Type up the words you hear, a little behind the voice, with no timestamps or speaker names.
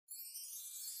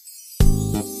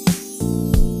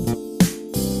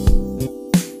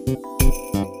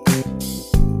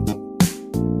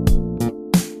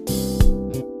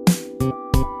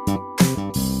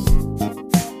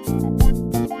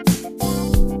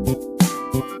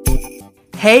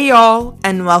Hey y'all,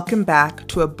 and welcome back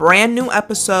to a brand new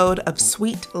episode of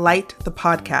Sweet Light, the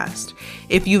podcast.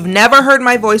 If you've never heard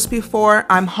my voice before,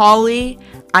 I'm Holly.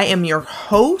 I am your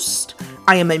host.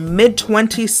 I am a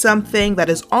mid-20s something that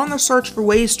is on the search for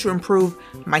ways to improve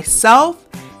myself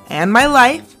and my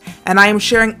life, and I am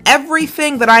sharing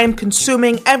everything that I am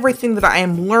consuming, everything that I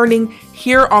am learning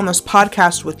here on this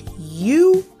podcast with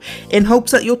you in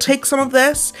hopes that you'll take some of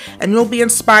this and you'll be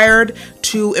inspired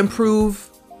to improve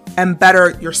and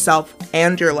better yourself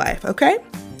and your life, okay?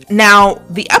 Now,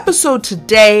 the episode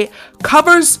today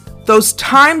covers those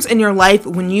times in your life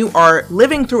when you are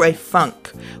living through a funk,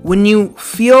 when you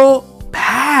feel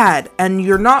bad and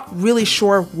you're not really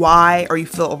sure why, or you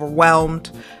feel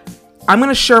overwhelmed. I'm going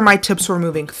to share my tips for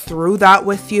moving through that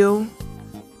with you,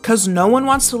 because no one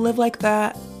wants to live like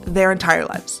that their entire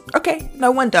lives. Okay,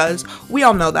 no one does. We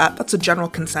all know that. That's a general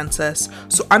consensus.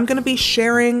 So I'm going to be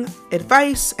sharing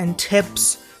advice and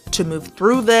tips to move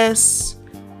through this.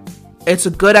 It's a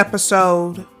good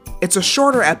episode. It's a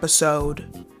shorter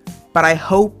episode, but I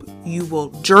hope you will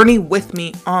journey with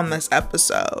me on this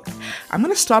episode. I'm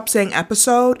going to stop saying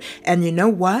episode, and you know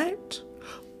what?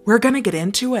 We're going to get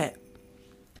into it.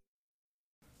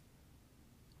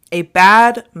 A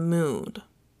bad mood,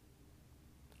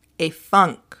 a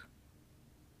funk,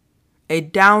 a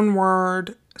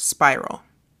downward spiral.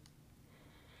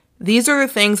 These are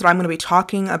the things that I'm going to be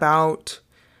talking about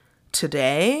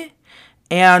today.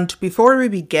 And before we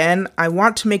begin, I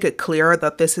want to make it clear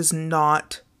that this is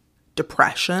not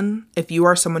depression. If you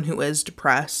are someone who is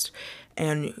depressed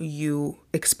and you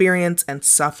experience and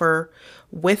suffer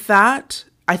with that,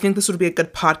 I think this would be a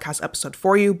good podcast episode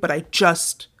for you. But I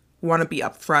just want to be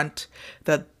upfront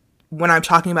that when I'm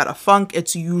talking about a funk,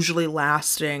 it's usually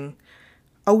lasting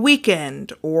a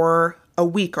weekend or a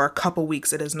week or a couple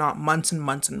weeks. It is not months and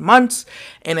months and months.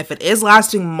 And if it is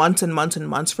lasting months and months and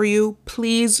months for you,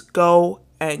 please go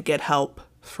and get help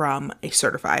from a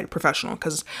certified professional,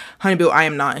 because Honeyboo, I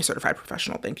am not a certified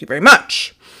professional. Thank you very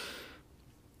much.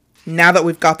 Now that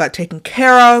we've got that taken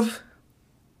care of,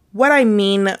 what I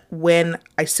mean when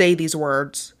I say these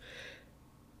words,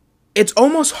 it's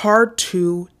almost hard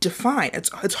to define.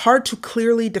 It's hard to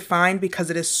clearly define because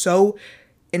it is so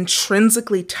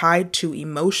intrinsically tied to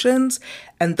emotions,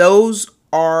 and those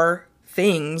are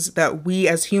things that we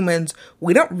as humans,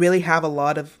 we don't really have a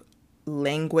lot of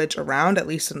language around, at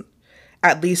least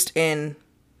in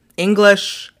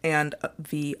English and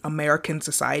the American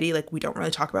society. Like, we don't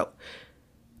really talk about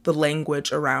the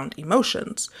language around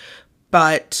emotions.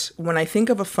 But when I think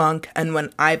of a funk, and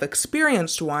when I've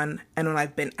experienced one, and when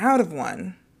I've been out of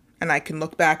one, and I can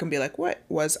look back and be like, what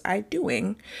was I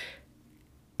doing?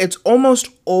 It's almost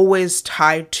always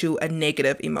tied to a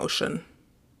negative emotion.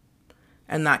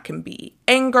 And that can be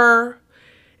anger,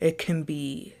 it can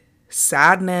be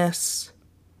sadness,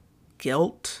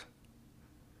 guilt,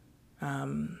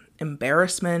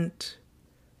 embarrassment,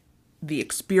 the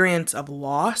experience of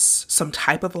loss, some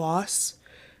type of loss.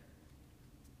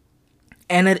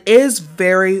 And it is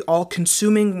very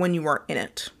all-consuming when you are in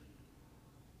it.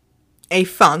 A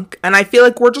funk, and I feel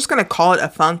like we're just going to call it a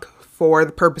funk for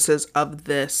the purposes of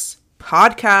this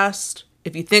podcast.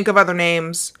 If you think of other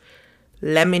names,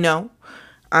 let me know.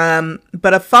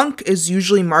 But a funk is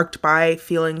usually marked by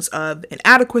feelings of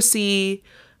inadequacy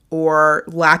or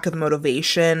lack of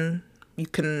motivation. You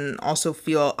can also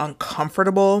feel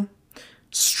uncomfortable.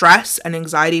 Stress and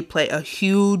anxiety play a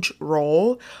huge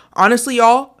role. Honestly,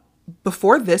 y'all,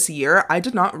 before this year, I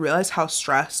did not realize how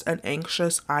stressed and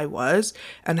anxious I was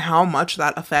and how much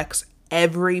that affects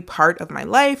every part of my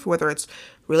life, whether it's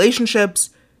relationships,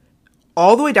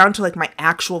 all the way down to like my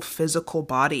actual physical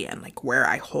body and like where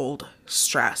I hold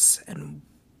stress and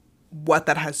what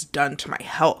that has done to my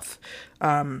health.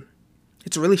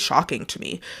 It's really shocking to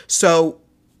me. So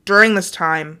during this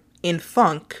time in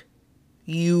funk,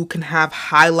 you can have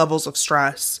high levels of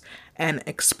stress and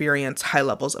experience high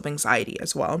levels of anxiety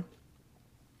as well.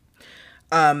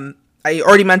 I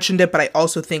already mentioned it, but I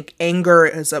also think anger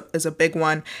is a big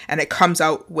one, and it comes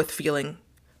out with feeling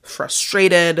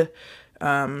frustrated,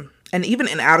 and even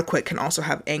inadequate can also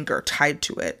have anger tied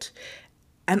to it.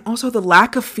 And also the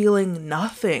lack of feeling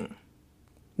nothing.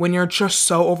 When you're just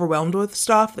so overwhelmed with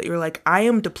stuff that you're like, I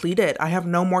am depleted. I have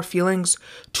no more feelings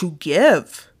to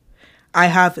give. I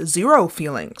have zero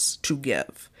feelings to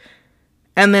give.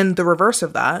 And then the reverse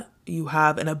of that, you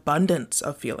have an abundance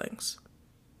of feelings.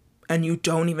 And you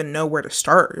don't even know where to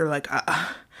start. You're like,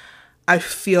 I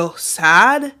feel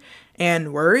sad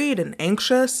and worried and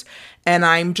anxious, and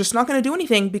I'm just not going to do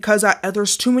anything because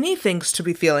there's too many things to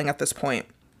be feeling at this point.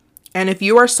 And if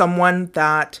you are someone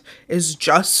that is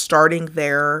just starting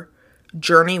their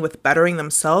journey with bettering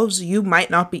themselves, you might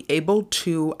not be able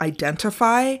to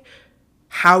identify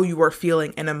how you are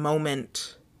feeling in a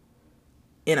moment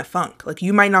in a funk. Like,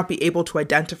 you might not be able to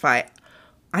identify,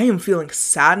 I am feeling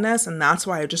sadness and that's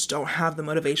why I just don't have the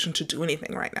motivation to do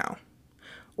anything right now.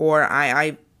 Or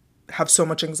I have so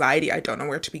much anxiety, I don't know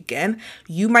where to begin.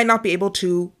 You might not be able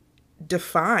to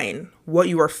define what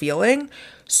you are feeling.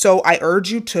 So I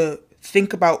urge you to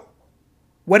think about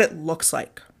what it looks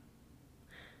like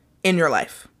in your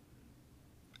life.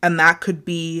 And that could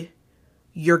be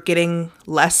you're getting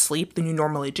less sleep than you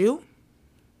normally do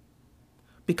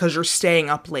because you're staying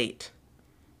up late.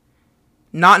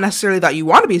 Not necessarily that you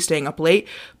want to be staying up late,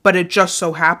 but it just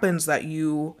so happens that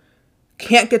you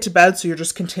can't get to bed, so you're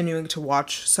just continuing to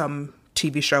watch some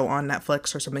TV show on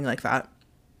Netflix or something like that.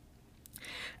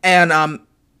 And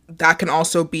that can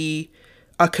also be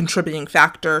a contributing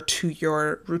factor to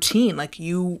your routine. Like,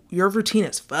 your routine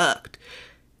is fucked.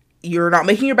 You're not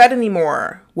making your bed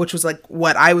anymore, which was like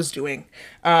what I was doing.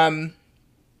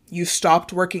 You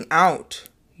stopped working out.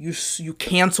 You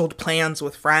canceled plans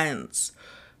with friends.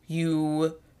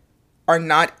 You are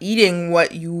not eating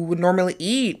what you would normally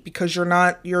eat because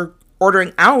you're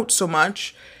ordering out so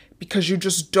much because you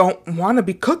just don't want to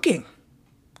be cooking,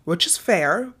 which is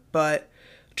fair, but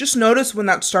just notice when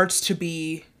that starts to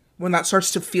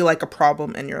feel like a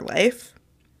problem in your life.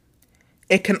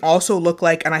 It can also look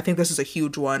like, and I think this is a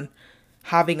huge one,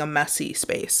 having a messy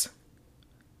space.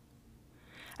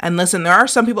 And listen, there are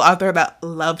some people out there that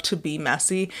love to be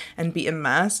messy and be a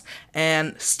mess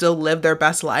and still live their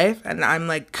best life. And I'm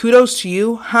like, kudos to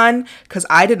you, hun, because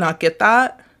I did not get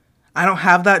that. I don't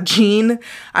have that gene.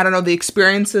 I don't know, the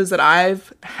experiences that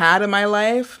I've had in my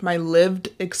life, my lived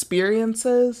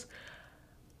experiences,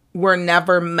 were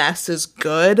never mess is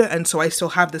good. And so I still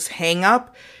have this hang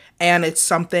up. And it's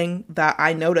something that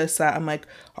I notice that I'm like,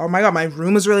 oh my God, my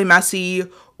room is really messy,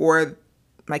 or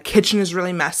my kitchen is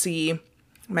really messy.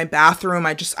 My bathroom,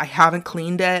 I haven't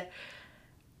cleaned it.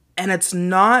 And it's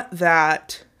not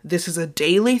that this is a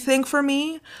daily thing for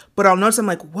me, but I'll notice I'm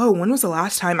like, whoa, when was the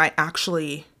last time I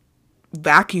actually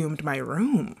vacuumed my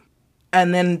room?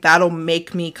 And then that'll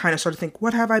make me kind of sort of think,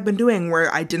 what have I been doing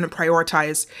where I didn't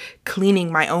prioritize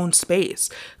cleaning my own space?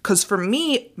 Because for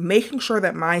me, making sure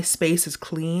that my space is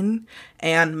clean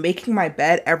and making my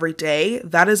bed every day,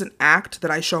 that is an act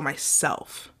that I show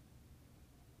myself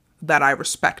that I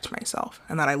respect myself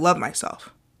and that I love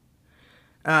myself.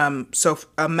 So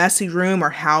a messy room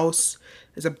or house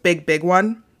is a big, big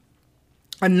one.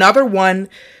 Another one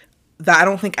that I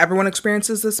don't think everyone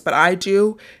experiences this, but I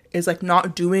do, is like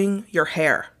not doing your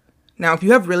hair. Now, if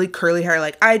you have really curly hair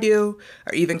like I do,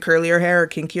 or even curlier hair or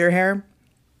kinkier hair,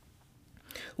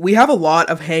 we have a lot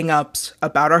of hang-ups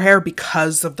about our hair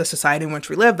because of the society in which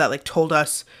we live that like told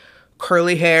us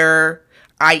curly hair,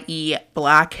 i.e.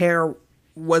 black hair,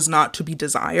 was not to be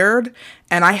desired.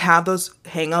 And I have those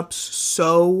hang-ups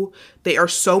they are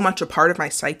so much a part of my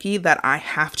psyche that I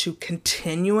have to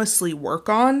continuously work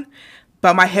on.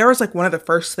 But my hair is like one of the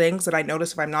first things that I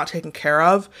notice if I'm not taking care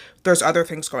of. There's other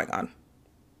things going on.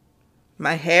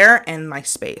 My hair and my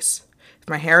space. If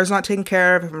my hair is not taken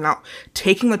care of, if I'm not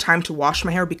taking the time to wash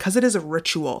my hair, because it is a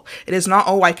ritual. It is not,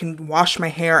 oh, I can wash my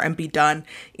hair and be done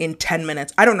in 10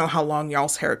 minutes. I don't know how long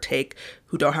y'all's hair take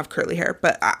who don't have curly hair,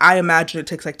 but I imagine it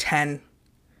takes like 10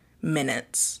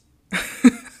 minutes.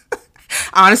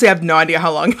 Honestly, I have no idea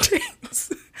how long it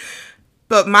takes.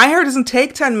 But my hair doesn't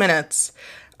take 10 minutes.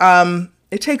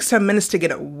 It takes 10 minutes to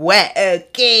get it wet.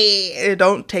 Okay. It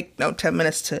don't take 10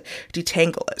 minutes to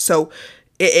detangle it. So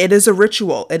it is a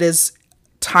ritual. It is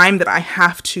time that I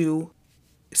have to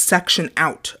section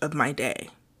out of my day,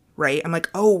 right? I'm like,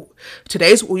 oh,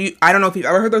 I don't know if you've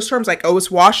ever heard those terms, like, oh,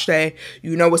 it's wash day.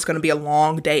 You know it's going to be a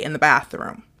long day in the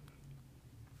bathroom.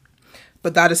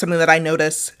 But that is something that I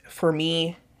notice for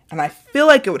me, and I feel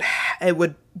like it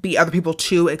would be other people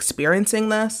too experiencing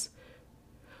this.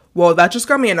 Well, that just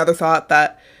got me another thought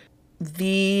that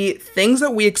the things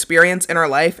that we experience in our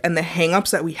life and the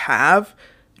hangups that we have,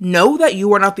 know that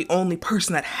you are not the only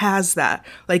person that has that.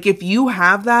 Like, if you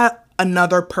have that,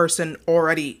 another person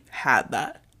already had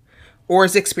that or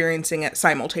is experiencing it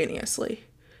simultaneously.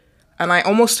 And I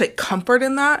almost take comfort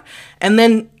in that. And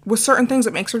then with certain things,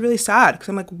 it makes me really sad because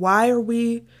I'm like, why are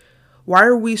we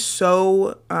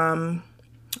so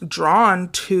drawn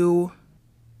to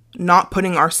not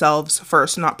putting ourselves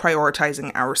first, not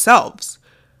prioritizing ourselves?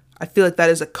 I feel like that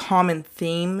is a common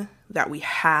theme that we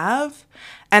have.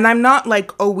 And I'm not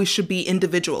like, oh, we should be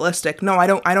individualistic. No, I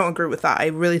don't agree with that. I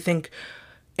really think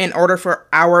in order for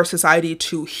our society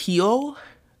to heal,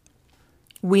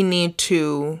 we need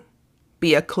to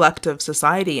be a collective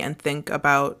society and think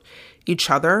about each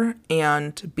other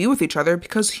and be with each other,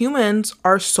 because humans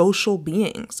are social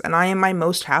beings, and I am my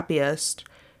most happiest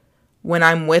when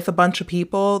I'm with a bunch of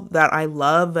people that I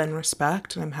love and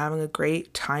respect and I'm having a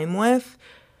great time with.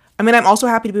 I mean, I'm also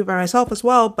happy to be by myself as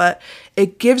well, but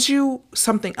it gives you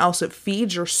something else. It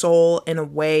feeds your soul in a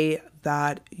way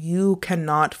that you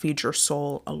cannot feed your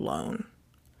soul alone.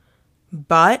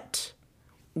 But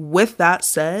with that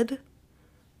said,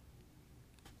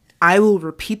 I will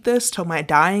repeat this till my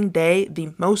dying day.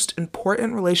 The most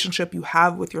important relationship you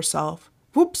have with yourself.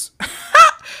 Whoops.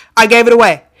 I gave it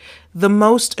away. The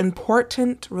most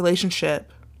important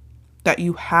relationship that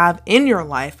you have in your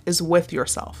life is with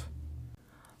yourself.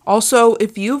 Also,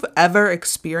 if you've ever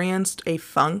experienced a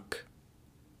funk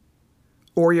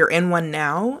or you're in one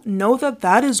now, know that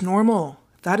that is normal.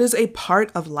 That is a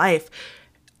part of life.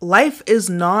 Life is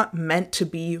not meant to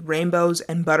be rainbows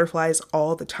and butterflies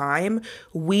all the time.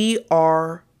 We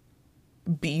are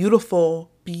beautiful,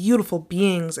 beautiful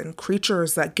beings and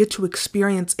creatures that get to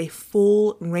experience a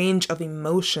full range of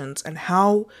emotions. And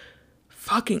how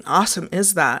fucking awesome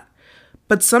is that?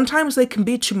 But sometimes they can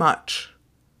be too much.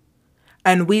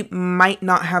 And we might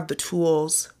not have the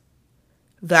tools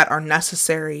that are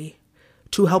necessary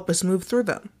to help us move through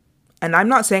them. And I'm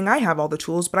not saying I have all the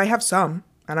tools, but I have some.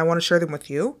 And I want to share them with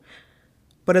you.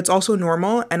 But it's also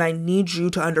normal, and I need you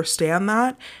to understand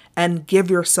that and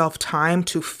give yourself time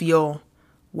to feel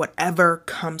whatever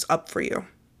comes up for you.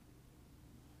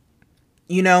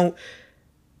 You know,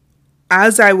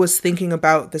 as I was thinking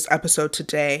about this episode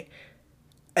today,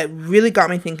 it really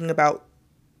got me thinking about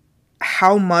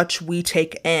how much we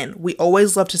take in. We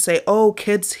always love to say, oh,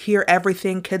 kids hear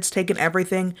everything, kids take in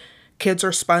everything. Kids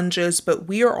are sponges, but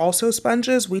we are also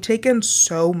sponges. We take in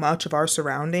so much of our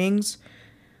surroundings,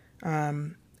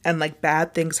 and like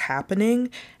bad things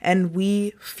happening, and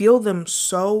we feel them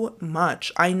so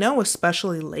much. I know,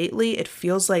 especially lately, it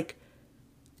feels like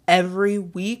every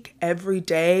week, every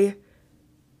day,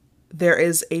 there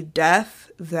is a death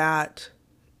that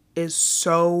is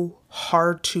so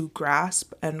hard to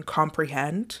grasp and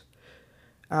comprehend.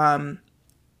 And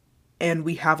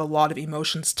we have a lot of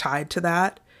emotions tied to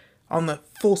that on the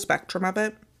full spectrum of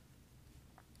it.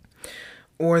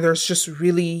 Or there's just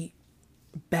really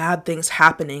bad things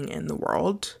happening in the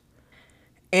world.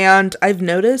 And I've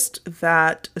noticed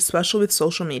that, especially with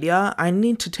social media, I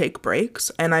need to take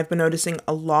breaks. And I've been noticing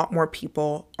a lot more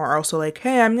people are also like,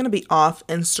 hey, I'm going to be off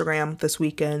Instagram this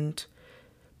weekend,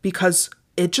 because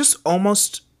it just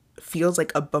almost feels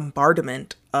like a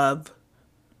bombardment of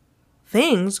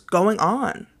things going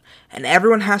on. And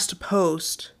everyone has to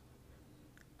post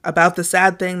about the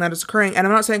sad thing that is occurring. And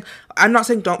I'm not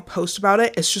saying don't post about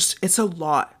it. It's a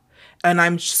lot. And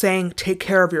I'm saying take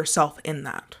care of yourself in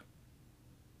that.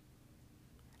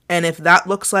 And if that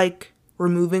looks like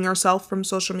removing yourself from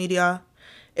social media,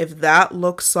 if that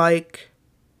looks like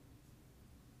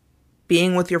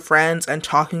being with your friends and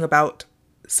talking about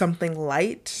something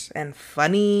light and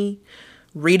funny,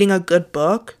 reading a good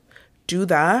book, do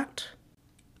that.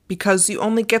 Because you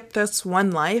only get this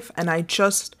one life, and I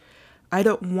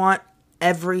don't want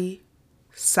every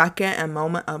second and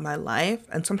moment of my life,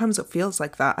 and sometimes it feels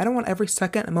like that, I don't want every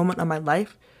second and moment of my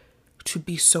life to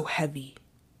be so heavy.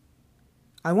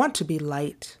 I want to be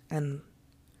light, and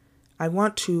I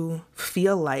want to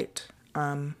feel light.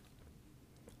 And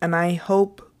I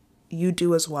hope you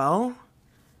do as well.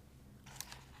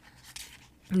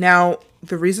 Now,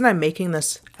 the reason I'm making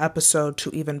this episode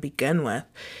to even begin with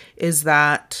is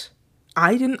that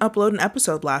I didn't upload an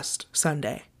episode last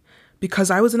Sunday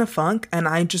because I was in a funk and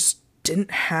I just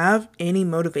didn't have any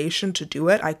motivation to do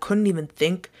it. I couldn't even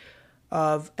think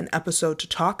of an episode to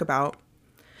talk about,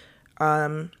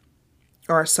 or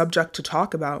a subject to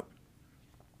talk about.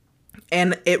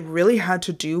 And it really had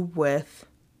to do with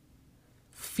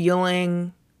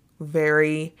feeling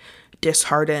very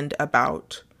disheartened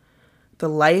about the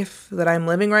life that I'm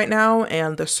living right now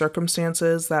and the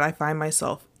circumstances that I find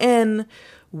myself in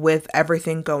with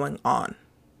everything going on.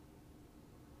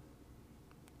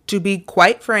 To be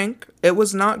quite frank, it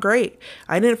was not great.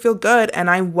 I didn't feel good,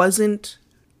 and I wasn't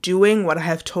doing what I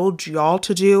have told y'all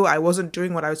to do. I wasn't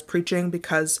doing what I was preaching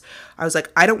because I was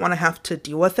like, I don't want to have to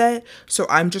deal with it. So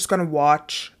I'm just going to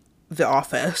watch The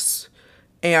Office,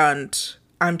 and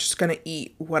I'm just going to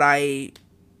eat what I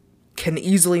can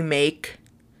easily make,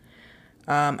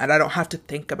 and I don't have to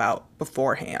think about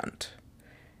beforehand.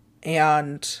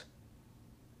 And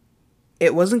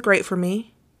it wasn't great for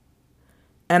me.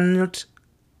 And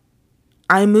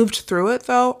I moved through it,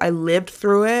 though. I lived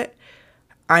through it.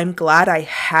 I'm glad I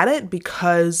had it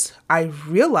because I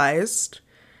realized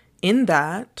in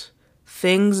that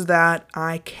things that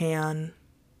I can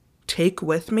take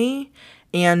with me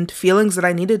and feelings that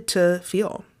I needed to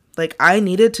feel. Like I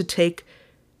needed to take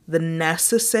the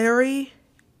necessary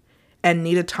and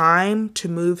needed time to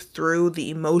move through the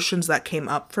emotions that came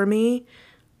up for me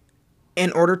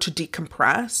in order to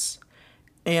decompress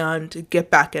and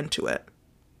get back into it.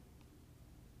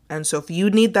 And so if you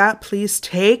need that, please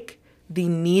take the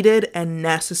needed and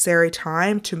necessary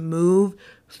time to move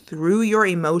through your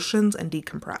emotions and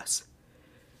decompress.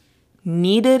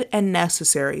 Needed and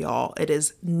necessary, y'all. It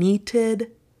is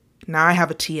needed. Now I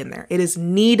have a T in there. It is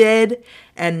needed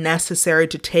and necessary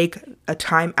to take a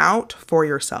time out for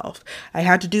yourself. I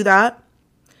had to do that.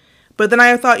 But then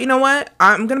I thought, you know what?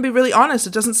 I'm going to be really honest.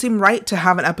 It doesn't seem right to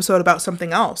have an episode about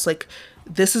something else. Like,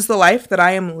 this is the life that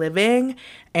I am living,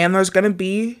 and there's going to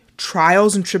be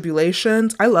trials and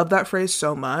tribulations. I love that phrase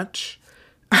so much.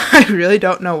 I really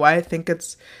don't know why. I think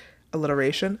it's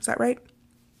alliteration. Is that right?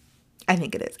 I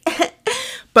think it is.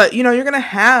 But, you know, you're going to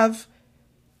have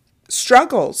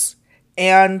struggles,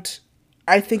 and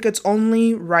I think it's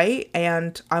only right,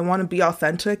 and I want to be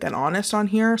authentic and honest on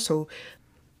here. So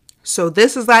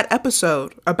this is that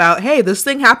episode about, hey, this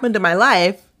thing happened in my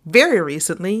life very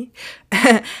recently,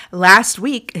 last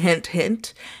week, hint,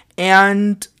 hint,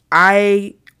 and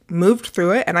I moved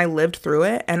through it and I lived through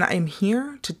it, and I'm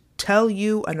here to tell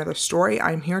you another story.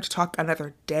 I'm here to talk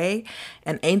another day,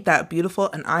 and ain't that beautiful?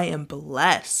 And I am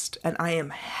blessed, and I am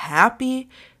happy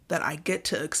that I get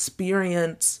to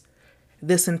experience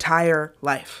this entire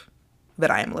life that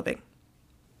I am living.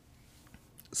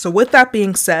 So with that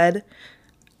being said,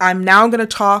 I'm now going to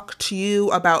talk to you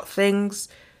about things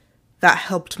that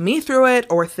helped me through it,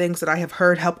 or things that I have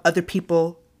heard help other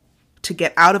people to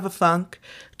get out of a funk,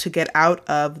 to get out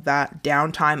of that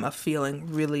downtime of feeling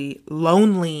really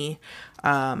lonely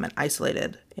and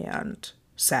isolated and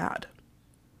sad.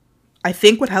 I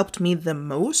think what helped me the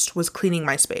most was cleaning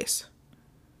my space.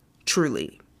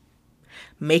 Truly.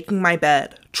 Making my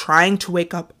bed, trying to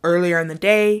wake up earlier in the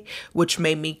day, which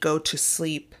made me go to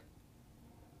sleep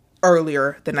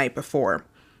earlier the night before.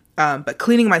 But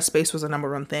cleaning my space was the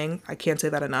number one thing. I can't say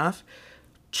that enough.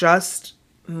 Just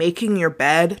making your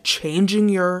bed, changing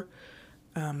your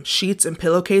sheets and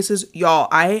pillowcases. Y'all,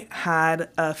 I had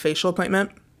a facial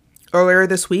appointment earlier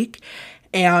this week,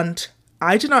 and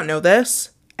I did not know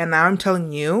this, and now I'm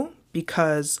telling you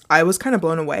because I was kind of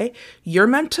blown away. You're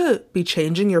meant to be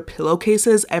changing your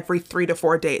pillowcases every 3 to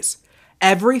 4 days.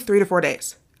 Every 3 to 4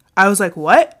 days. I was like,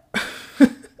 what?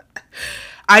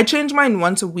 I change mine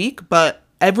once a week, but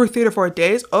every 3 to 4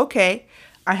 days? Okay.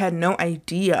 I had no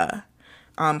idea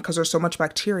because there's so much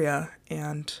bacteria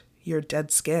and your dead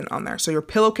skin on there. So your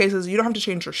pillowcases, you don't have to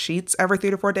change your sheets every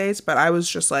 3 to 4 days, but I was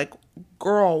just like,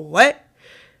 girl, what?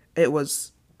 It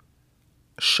was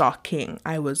shocking.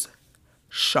 I was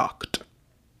shocked.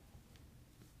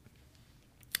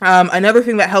 Another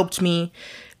thing that helped me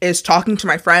is talking to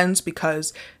my friends,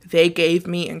 because they gave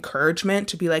me encouragement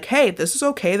to be like, hey, this is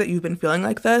okay that you've been feeling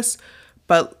like this,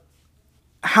 but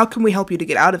how can we help you to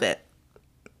get out of it?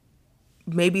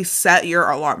 Maybe set your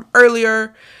alarm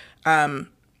earlier, and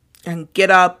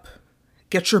get up,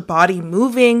 get your body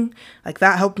moving. Like,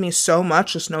 that helped me so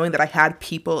much, just knowing that I had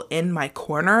people in my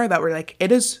corner that were like,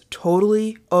 it is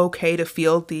totally okay to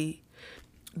feel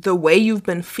the way you've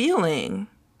been feeling,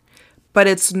 but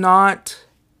it's not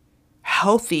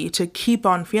healthy to keep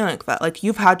on feeling like that. Like,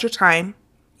 you've had your time,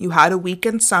 you had a week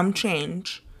and some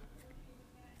change.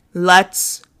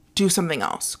 Let's do something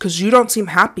else, because you don't seem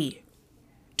happy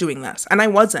doing this, and I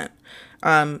wasn't.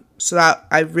 So that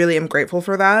I really am grateful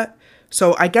for that.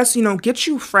 So I guess, get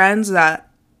you friends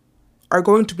that are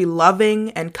going to be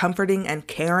loving and comforting and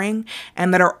caring,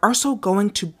 and that are also going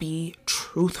to be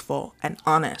truthful and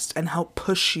honest and help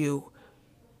push you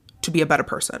to be a better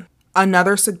person.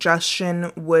 Another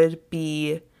suggestion would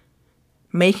be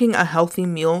making a healthy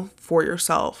meal for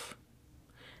yourself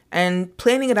and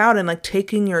planning it out and like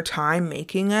taking your time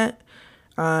making it.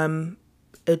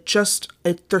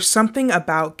 There's something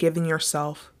about giving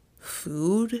yourself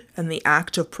food and the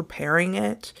act of preparing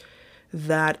it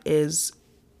that is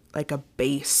like a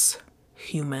base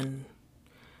human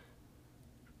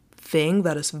thing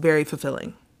that is very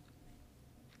fulfilling.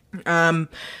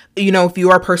 If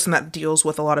you are a person that deals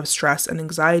with a lot of stress and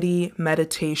anxiety,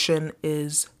 meditation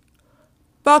is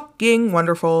fucking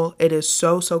wonderful. It is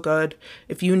so, so good.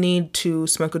 If you need to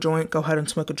smoke a joint, go ahead and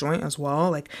smoke a joint as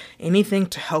well. Like, anything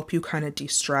to help you kind of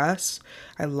de-stress,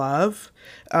 I love.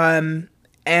 And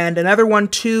another one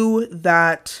too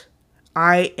that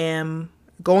I am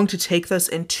going to take this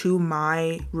into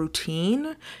my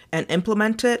routine and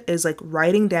implement it is like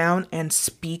writing down and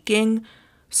speaking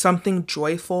something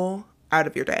joyful out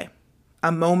of your day.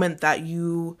 a moment that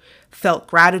you felt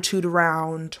gratitude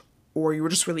around, or you were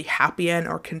just really happy in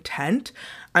or content,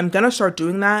 I'm going to start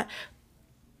doing that.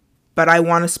 But I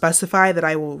want to specify that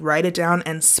I will write it down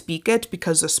and speak it,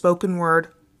 because the spoken word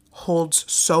holds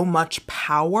so much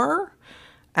power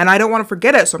and I don't want to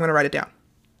forget it. So I'm going to write it down.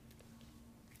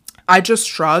 I just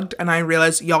shrugged and I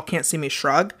realized y'all can't see me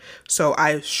shrug. So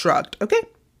I shrugged. Okay.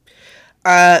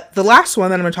 The last one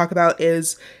that I'm going to talk about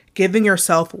is giving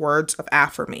yourself words of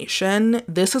affirmation.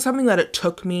 This is something that it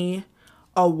took me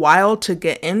a while to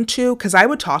get into, because I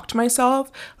would talk to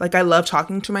myself. Like, I love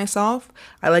talking to myself.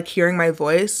 I like hearing my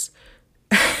voice.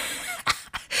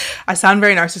 I sound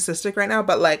very narcissistic right now,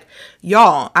 but like,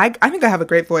 y'all, I think I have a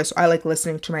great voice. So I like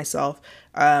listening to myself.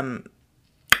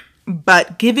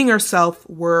 But giving yourself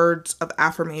words of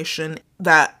affirmation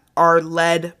that are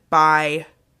led by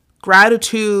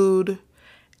gratitude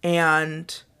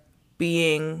and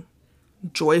being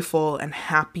joyful and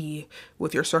happy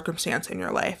with your circumstance in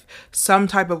your life. Some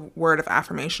type of word of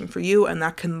affirmation for you. And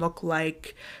that can look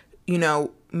like,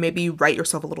 maybe you write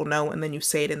yourself a little note and then you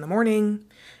say it in the morning.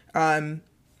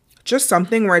 Just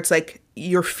something where it's like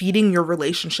you're feeding your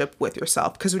relationship with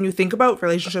yourself. Because when you think about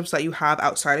relationships that you have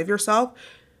outside of yourself,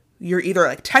 you're either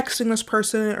like texting this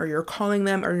person or you're calling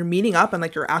them or you're meeting up and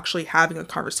like you're actually having a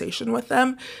conversation with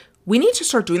them. We need to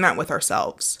start doing that with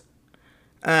ourselves.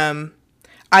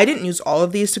 I didn't use all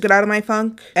of these to get out of my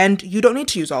funk, and you don't need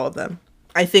to use all of them.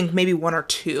 I think maybe one or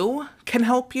two can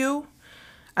help you.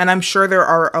 And I'm sure there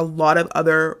are a lot of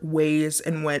other ways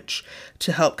in which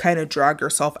to help kind of drag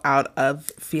yourself out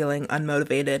of feeling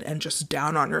unmotivated and just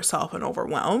down on yourself and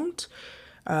overwhelmed.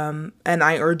 And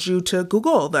I urge you to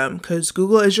Google them, because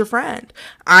Google is your friend.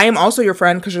 I am also your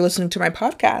friend because you're listening to my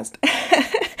podcast.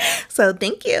 So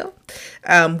thank you.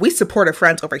 We support our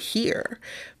friends over here.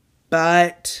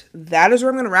 But that is where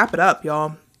I'm going to wrap it up,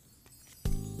 y'all.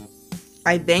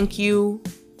 I thank you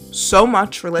so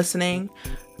much for listening.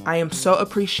 I am so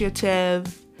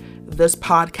appreciative. This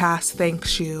podcast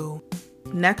thanks you.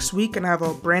 Next week, and I have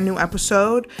a brand new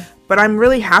episode, but I'm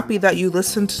really happy that you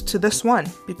listened to this one,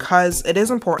 because it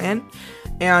is important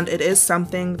and it is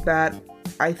something that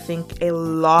I think a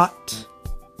lot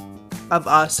of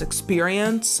us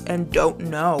experience and don't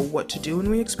know what to do when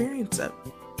we experience it.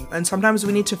 And sometimes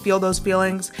we need to feel those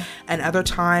feelings, and other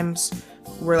times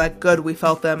we're like, good, we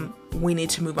felt them, we need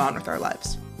to move on with our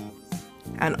lives.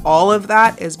 And all of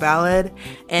that is valid,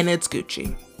 and it's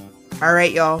Gucci. All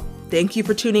right, y'all. Thank you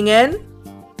for tuning in.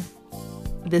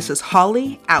 This is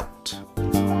Holly out.